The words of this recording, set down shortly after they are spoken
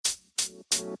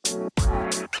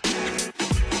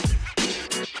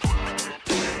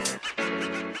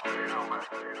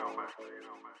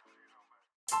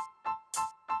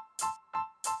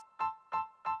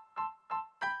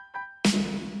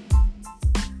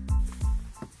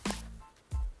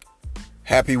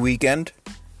Happy weekend.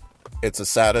 It's a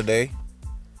Saturday.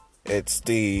 It's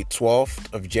the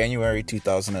 12th of January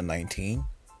 2019.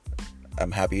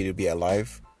 I'm happy to be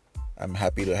alive. I'm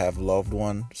happy to have loved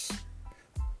ones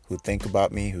who think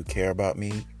about me, who care about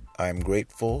me. I'm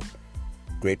grateful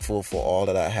for all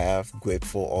that I have,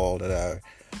 grateful for all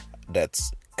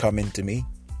that's coming to me.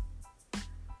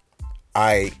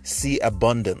 I see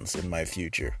abundance in my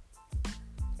future.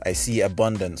 I see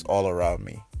abundance all around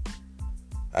me.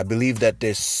 I believe that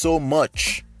there's so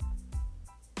much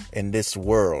in this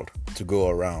world to go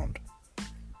around.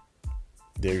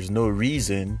 There's no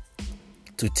reason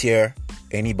to tear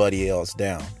anybody else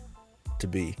down to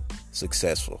be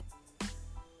successful.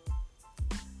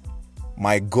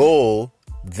 My goal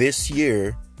this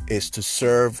year is to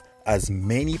serve as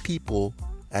many people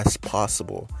as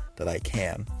possible that I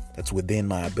can. That's within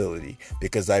my ability,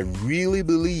 because I really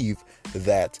believe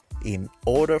that in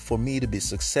order for me to be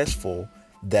successful,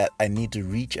 that I need to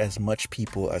reach as much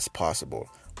people as possible.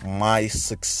 My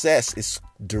success is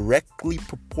directly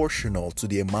proportional to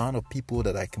the amount of people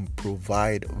that I can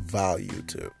provide value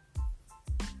to.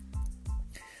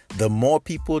 The more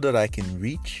people that I can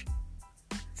reach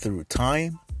through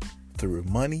time, through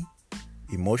money,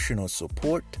 emotional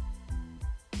support,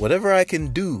 whatever I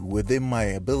can do within my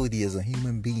ability as a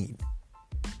human being,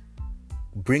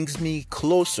 brings me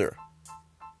closer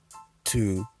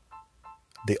to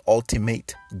the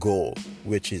ultimate goal,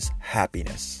 which is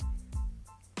happiness.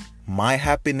 My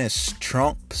happiness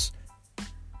trumps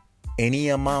any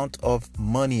amount of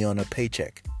money on a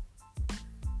paycheck.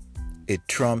 It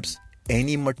trumps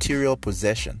any material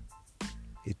possession.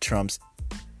 It trumps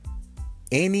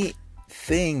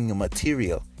anything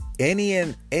material,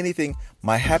 anything.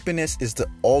 My happiness is the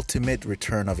ultimate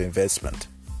return of investment,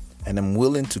 and I'm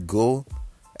willing to go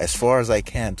as far as I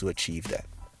can to achieve that.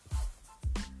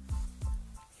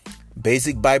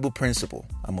 Basic Bible principle.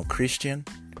 I'm a Christian,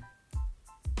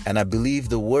 and I believe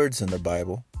the words in the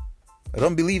Bible. I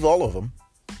don't believe all of them,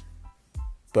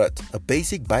 but a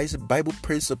basic Bible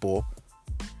principle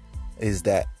is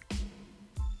that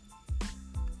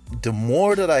the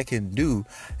more that I can do,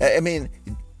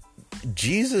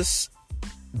 Jesus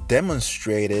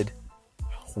demonstrated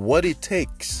what it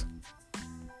takes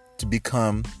to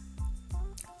become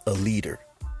a leader.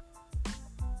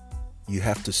 You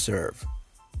have to serve.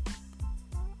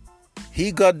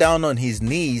 He got down on his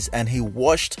knees and he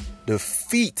washed the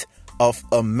feet of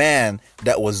a man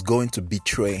that was going to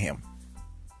betray him.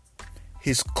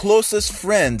 His closest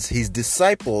friends, his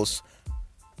disciples,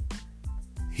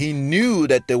 he knew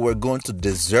that they were going to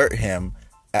desert him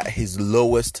at his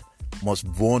lowest, most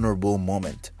vulnerable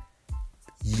moment.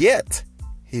 Yet,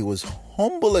 he was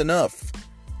humble enough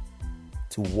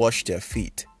to wash their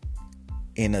feet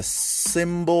in a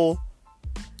symbol,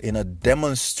 in a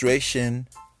demonstration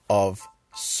of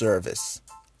service,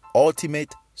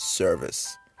 ultimate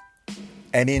service.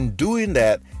 And in doing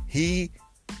that, he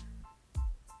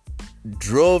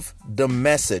drove the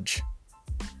message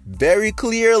very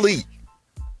clearly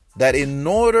that in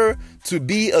order to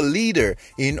be a leader,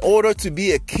 in order to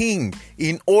be a king,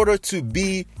 in order to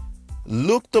be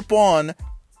looked upon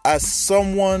as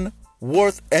someone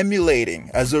worth emulating,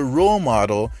 as a role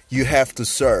model, you have to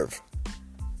serve.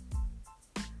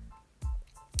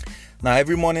 Now,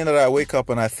 every morning that I wake up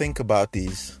and I think about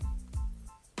these,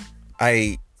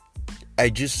 I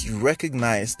just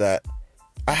recognize that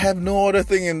I have no other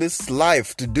thing in this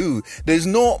life to do. There's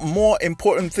no more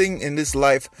important thing in this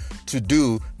life to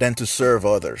do than to serve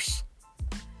others.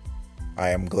 I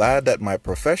am glad that my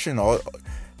profession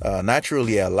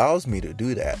naturally allows me to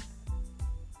do that.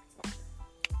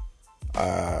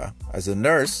 As a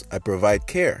nurse, I provide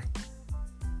care.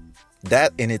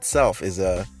 That in itself is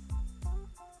a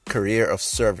career of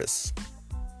service.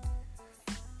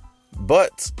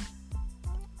 But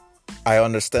I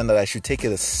understand that I should take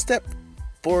it a step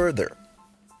further.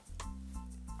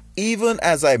 Even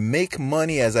as I make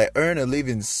money, as I earn a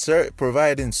living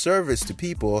providing service to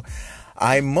people,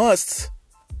 I must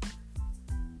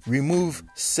remove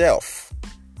self,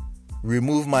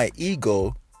 remove my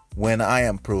ego when I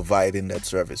am providing that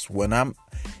service. When I'm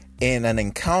in an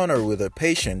encounter with a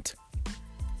patient,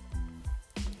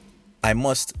 I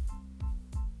must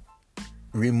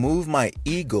remove my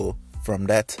ego from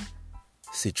that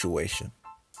situation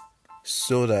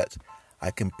so that I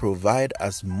can provide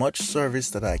as much service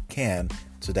that I can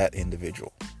to that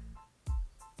individual.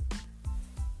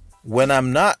 When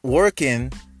I'm not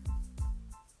working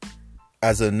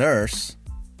as a nurse,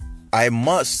 I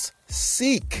must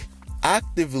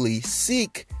actively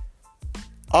seek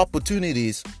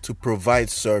opportunities to provide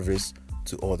service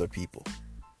to other people.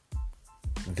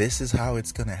 This is how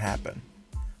it's going to happen,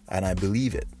 and I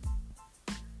believe it.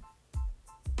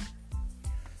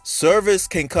 Service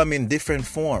can come in different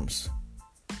forms.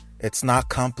 It's not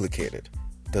complicated.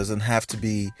 It doesn't have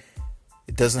to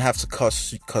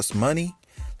cost money.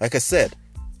 Like I said,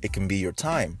 it can be your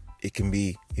time. It can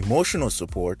be emotional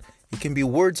support. It can be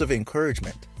words of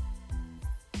encouragement.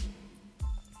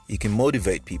 You can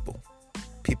motivate people.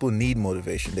 People need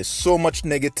motivation. There's so much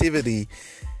negativity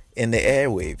in the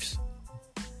airwaves.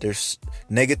 There's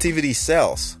negativity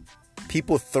sells.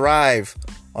 People thrive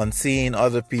on seeing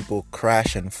other people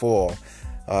crash and fall.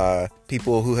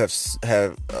 People who have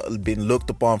been looked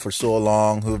upon for so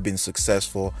long, who have been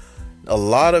successful. A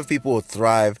lot of people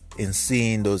thrive in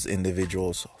seeing those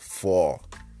individuals fall.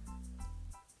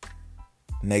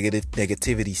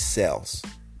 Negativity sells.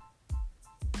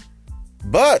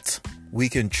 But we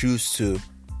can choose to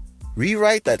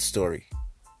rewrite that story.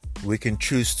 We can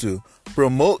choose to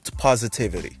promote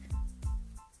positivity.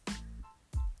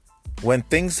 When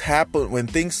things happen,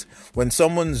 when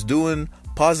someone's doing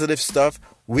positive stuff,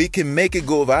 we can make it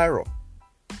go viral.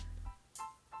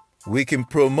 We can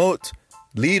promote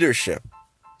leadership,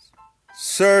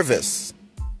 service,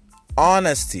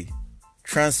 honesty,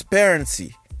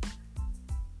 transparency.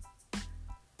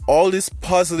 All these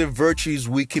positive virtues,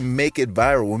 we can make it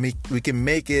viral. We can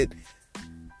make it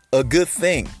a good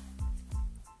thing.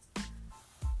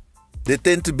 They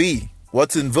tend to be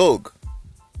what's in vogue.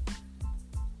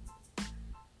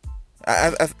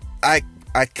 I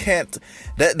can't.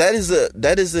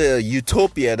 That is a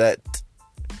utopia that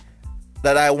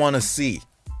I want to see.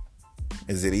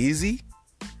 Is it easy?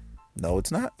 No,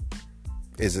 it's not.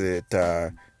 Is it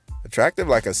attractive?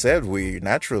 Like I said, we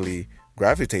naturally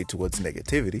gravitate towards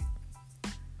negativity.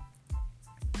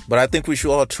 But I think we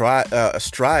should all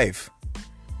strive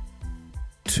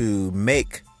to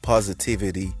make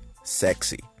positivity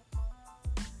sexy.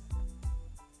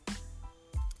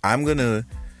 I'm gonna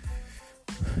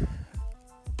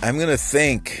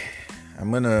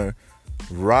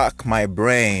rock my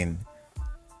brain.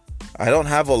 I don't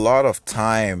have a lot of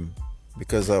time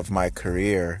because of my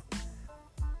career,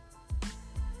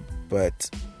 but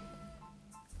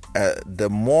the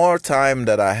more time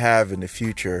that I have in the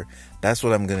future, that's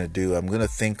what I'm going to do. I'm going to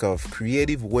think of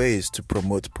creative ways to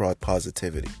promote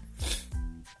positivity.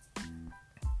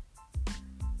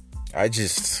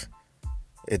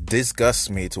 It disgusts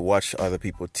me to watch other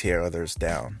people tear others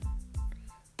down.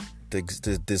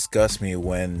 It disgusts me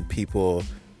when people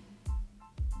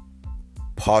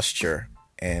posture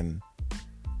in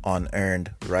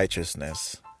unearned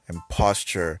righteousness and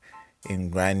posture in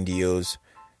grandiose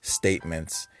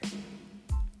statements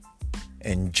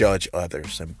and judge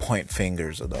others and point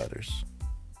fingers at others.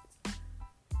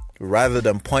 Rather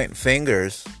than point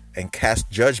fingers and cast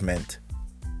judgment,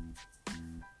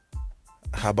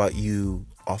 how about you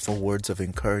offer words of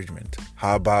encouragement?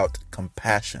 How about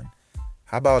compassion?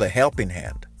 How about a helping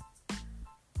hand?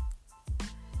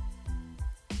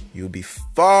 You'll be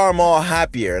far more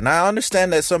happier. And I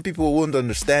understand that some people won't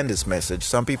understand this message.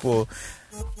 Some people,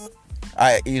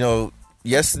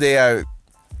 yesterday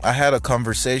I had a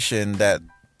conversation that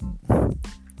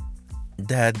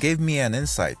gave me an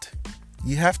insight.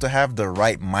 You have to have the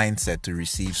right mindset to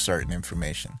receive certain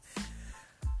information.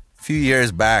 A few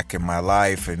years back in my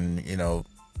life, and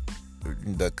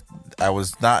I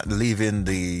was not living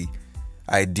the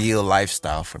ideal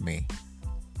lifestyle for me.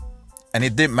 And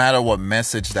it didn't matter what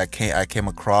message that I came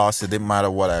across. It didn't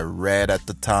matter what I read at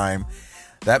the time.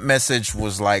 That message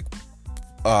was like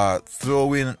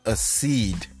throwing a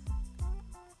seed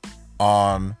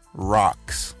on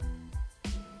rocks.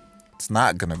 It's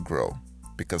not going to grow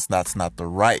because that's not the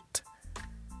right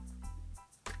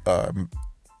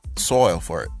soil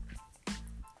for it.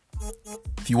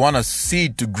 If you want a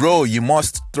seed to grow, you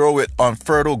must throw it on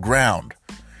fertile ground.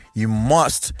 You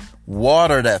must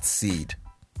water that seed.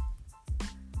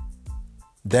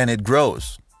 Then it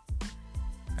grows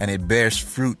and it bears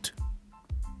fruit.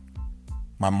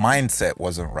 My mindset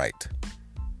wasn't right.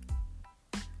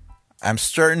 I'm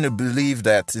starting to believe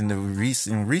that in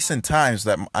recent times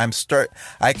that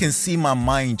I can see my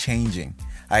mind changing.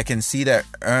 I can see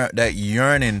that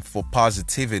yearning for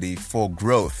positivity, for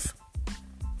growth.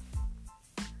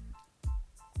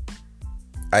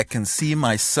 I can see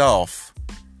myself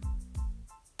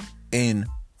in a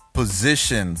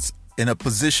position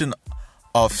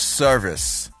of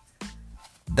service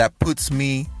that puts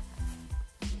me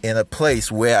in a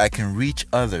place where I can reach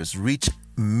others, reach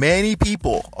many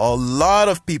people, a lot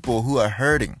of people who are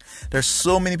hurting. There's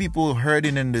so many people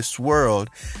hurting in this world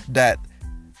that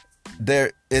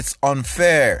it's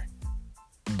unfair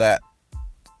that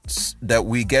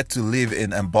we get to live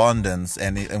in abundance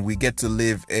and we get to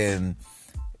live in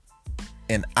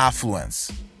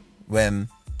affluence when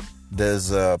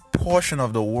there's a portion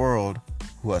of the world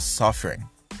who are suffering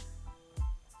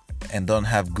and don't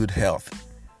have good health,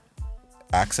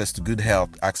 access to good health,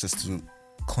 access to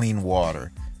clean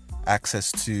water,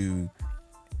 access to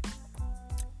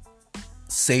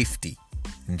safety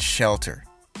and shelter.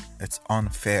 It's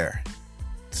unfair.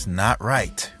 It's not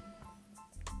right.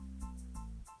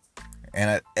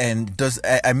 And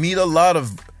I meet a lot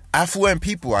of affluent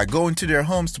people. I go into their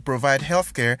homes to provide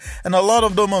healthcare, and a lot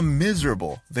of them are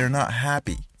miserable. They're not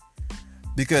happy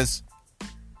because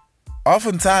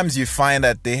oftentimes you find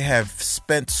that they have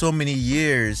spent so many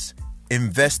years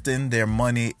investing their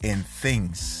money in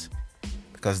things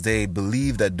because they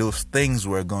believe that those things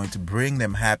were going to bring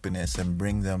them happiness and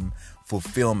bring them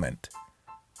fulfillment.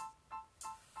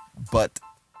 But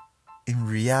in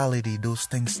reality, those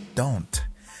things don't.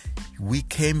 We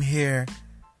came here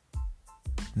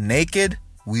naked,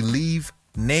 we leave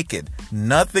naked.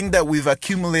 Nothing that we've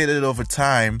accumulated over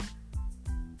time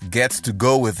gets to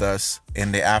go with us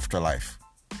in the afterlife.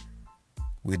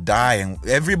 We die and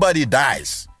everybody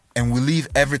dies and we leave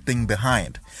everything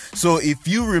behind. So if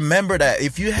you remember that,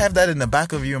 if you have that in the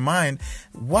back of your mind,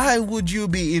 why would you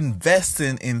be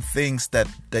investing in things that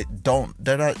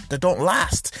don't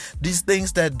last? These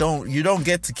things that you don't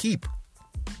get to keep.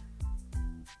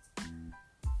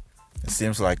 It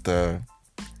seems like the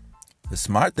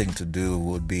smart thing to do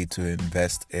would be to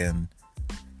invest in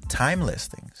timeless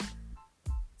things.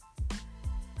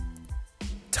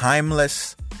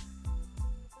 Timeless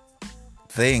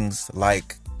things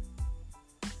like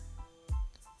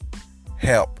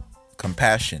help,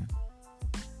 compassion,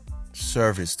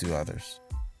 service to others.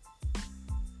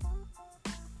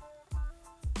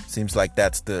 Seems like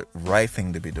that's the right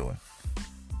thing to be doing.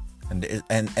 And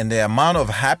the amount of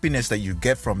happiness that you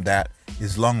get from that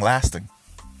is long lasting.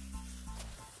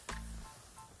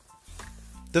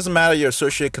 Doesn't matter your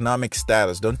socioeconomic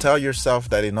status. Don't tell yourself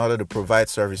that in order to provide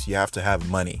service you have to have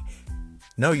money.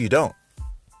 No, you don't.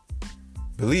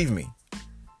 Believe me.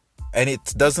 And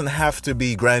it doesn't have to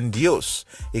be grandiose.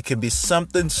 It can be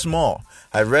something small.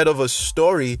 I read of a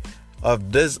story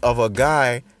of a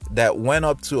guy that went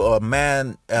up to a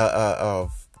man,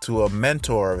 to a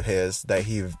mentor of his that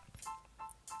he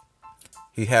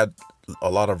had a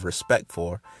lot of respect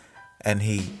for, and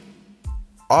he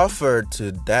offered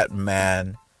to that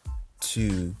man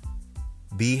to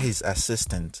be his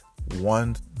assistant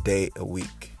one day a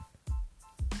week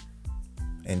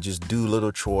and just do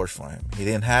little chores for him. He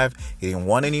didn't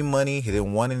want any money. He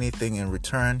didn't want anything in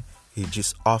return. He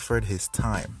just offered his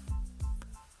time.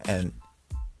 And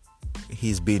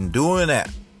he's been doing that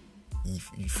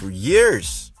for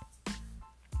years.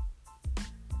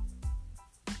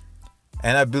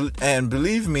 And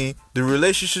believe me, the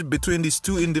relationship between these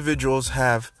two individuals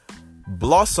have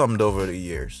blossomed over the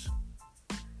years.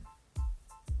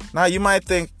 Now you might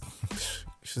think,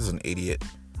 she's an idiot.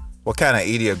 What kind of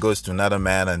idiot goes to another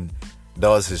man and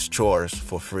does his chores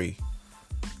for free?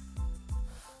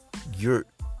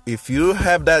 If you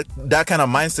have that kind of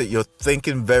mindset, you're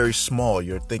thinking very small.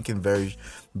 You're thinking very,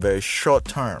 very short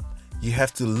term. You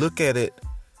have to look at it.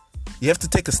 You have to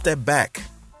take a step back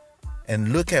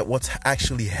and look at what's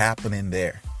actually happening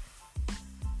there.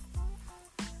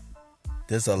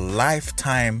 There's a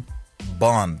lifetime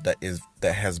bond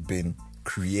that has been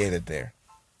created there,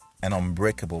 an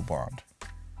unbreakable bond.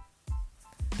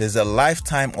 There's a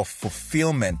lifetime of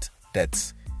fulfillment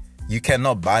that you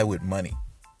cannot buy with money.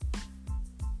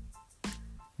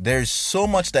 There's so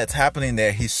much that's happening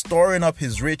there. He's storing up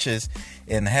his riches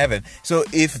in heaven. So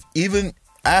if even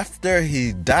after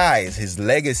he dies, his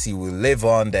legacy will live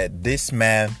on, that this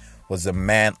man was a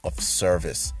man of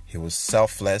service. He was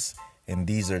selfless, and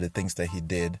these are the things that he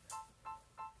did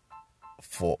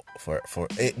for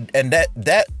it. And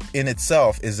that in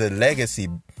itself is a legacy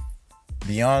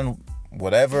beyond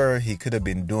whatever he could have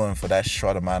been doing for that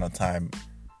short amount of time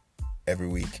every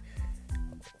week.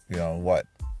 You know what?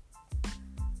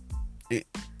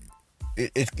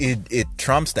 It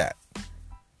trumps that.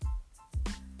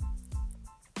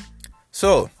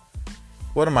 So,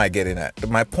 what am I getting at?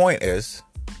 My point is,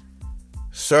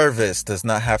 service does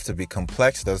not have to be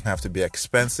complex. It doesn't have to be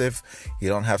expensive. You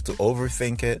don't have to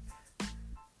overthink it.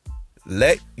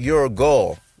 Let your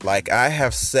goal, like I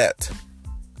have set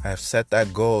that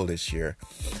goal this year.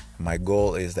 My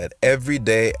goal is that every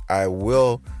day I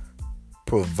will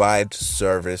provide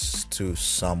service to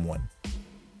someone.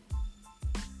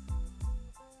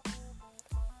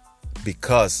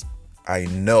 Because I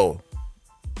know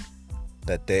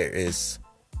that there is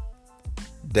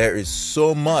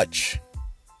so much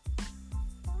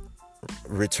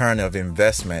return of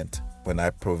investment when I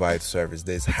provide service.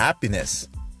 There's happiness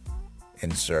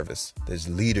in service. There's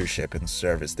leadership in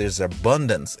service. There's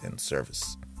abundance in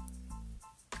service.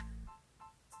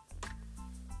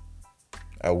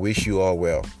 I wish you all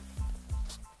well.